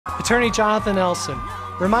Attorney Jonathan Elson,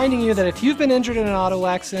 reminding you that if you've been injured in an auto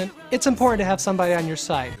accident, it's important to have somebody on your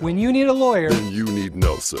side. When you need a lawyer, then you need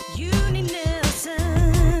Nelson.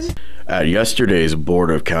 At yesterday's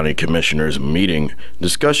Board of County Commissioners meeting,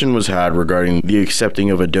 discussion was had regarding the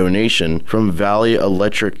accepting of a donation from Valley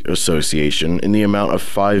Electric Association in the amount of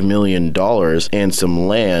 $5 million and some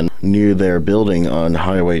land near their building on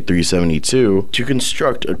Highway 372 to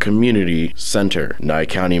construct a community center. Nye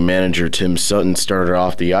County Manager Tim Sutton started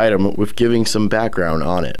off the item with giving some background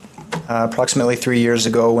on it. Approximately 3 years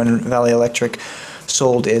ago, when Valley Electric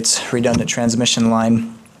sold its redundant transmission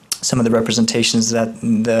line, some of the representations that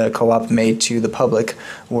the co-op made to the public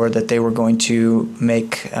were that they were going to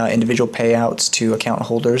make individual payouts to account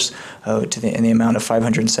holders in the amount of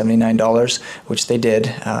 $579, which they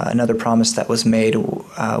did. Another promise that was made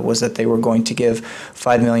was that they were going to give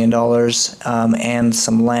 $5 million and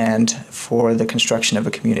some land for the construction of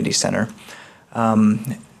a community center.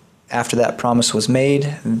 After that promise was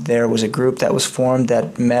made, there was a group that was formed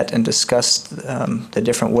that met and discussed the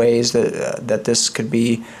different ways that this could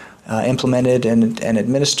be implemented and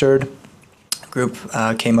administered. The group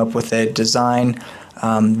came up with a design.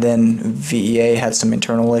 Then VEA had some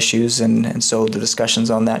internal issues, and so the discussions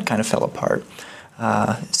on that kind of fell apart.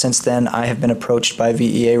 Since then, I have been approached by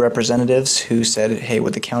VEA representatives who said, hey,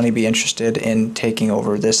 would the county be interested in taking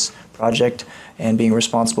over this project and being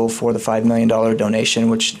responsible for the $5 million donation,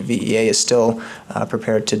 which VEA is still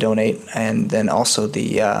prepared to donate, and then also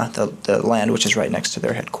the land, which is right next to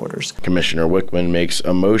their headquarters. Commissioner Wickman makes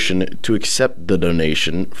a motion to accept the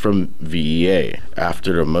donation from VEA.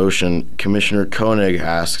 After the motion, Commissioner Koenig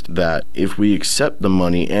asked that if we accept the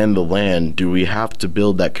money and the land, do we have to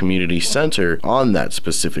build that community center on that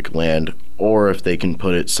specific land, or if they can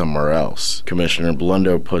put it somewhere else? Commissioner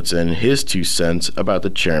Blundo puts in his 2 cents about the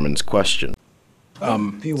chairman's question.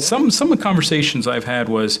 Some of the conversations I've had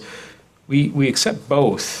was we accept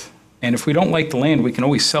both, and if we don't like the land, we can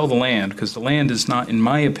always sell the land, because the land is not, in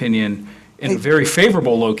my opinion, in a very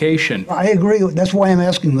favorable location. I agree. That's why I'm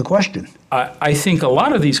asking the question. I think a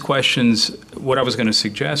lot of these questions, what I was going to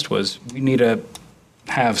suggest was we need to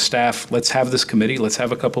have staff, let's have this committee, let's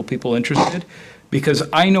have a couple people interested, because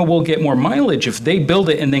I know we'll get more mileage if they build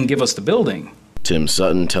it and then give us the building. Tim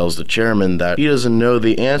Sutton tells the chairman that he doesn't know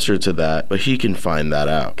the answer to that, but he can find that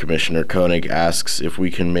out. Commissioner Koenig asks if we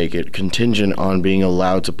can make it contingent on being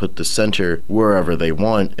allowed to put the center wherever they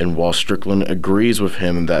want, and while Strickland agrees with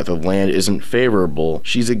him that the land isn't favorable,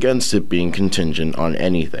 she's against it being contingent on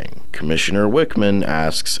anything. Commissioner Wickman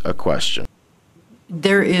asks a question.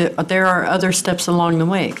 There are other steps along the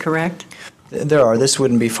way, correct? There are. This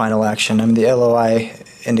wouldn't be final action. I mean, the LOI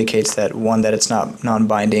indicates that, one, that it's not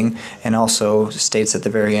non-binding, and also states at the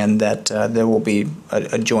very end that there will be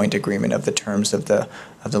a joint agreement of the terms of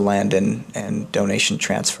the land and donation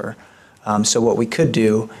transfer. So what we could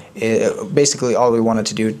do, basically all we wanted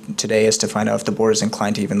to do today is to find out if the board is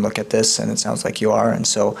inclined to even look at this, and it sounds like you are, and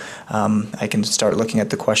so I can start looking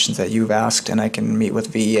at the questions that you've asked, and I can meet with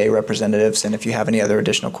VEA representatives, and if you have any other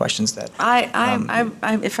additional questions that...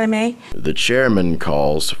 if I may? The chairman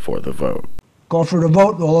calls for the vote. Call for the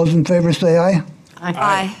vote. All those in favor say aye.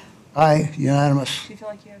 Aye. Aye, unanimous. Do you feel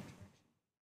like you have...